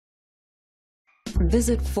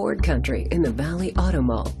Visit Ford Country in the Valley Auto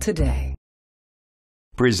Mall today.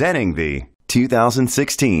 Presenting the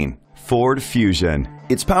 2016 Ford Fusion.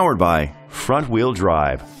 It's powered by front-wheel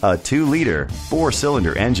drive, a 2-liter,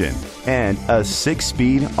 4-cylinder engine, and a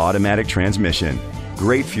 6-speed automatic transmission.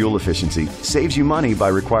 Great fuel efficiency saves you money by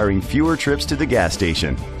requiring fewer trips to the gas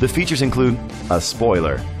station. The features include a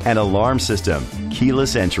spoiler, an alarm system,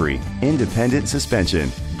 keyless entry, independent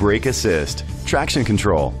suspension, brake assist, traction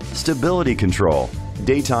control, stability control,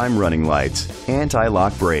 daytime running lights,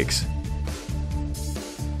 anti-lock brakes.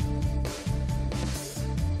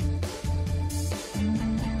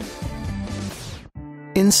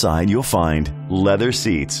 Inside you'll find leather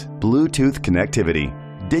seats, Bluetooth connectivity,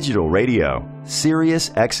 digital radio,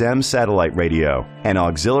 Sirius XM satellite radio, an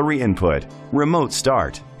auxiliary input, remote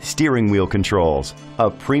start, steering wheel controls, a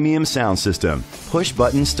premium sound system, push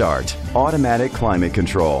button start, automatic climate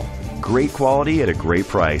control. Great quality at a great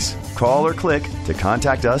price. Call or click to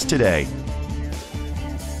contact us today.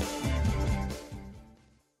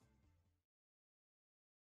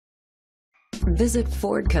 Visit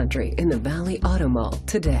Ford Country in the Valley Auto Mall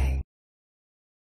today.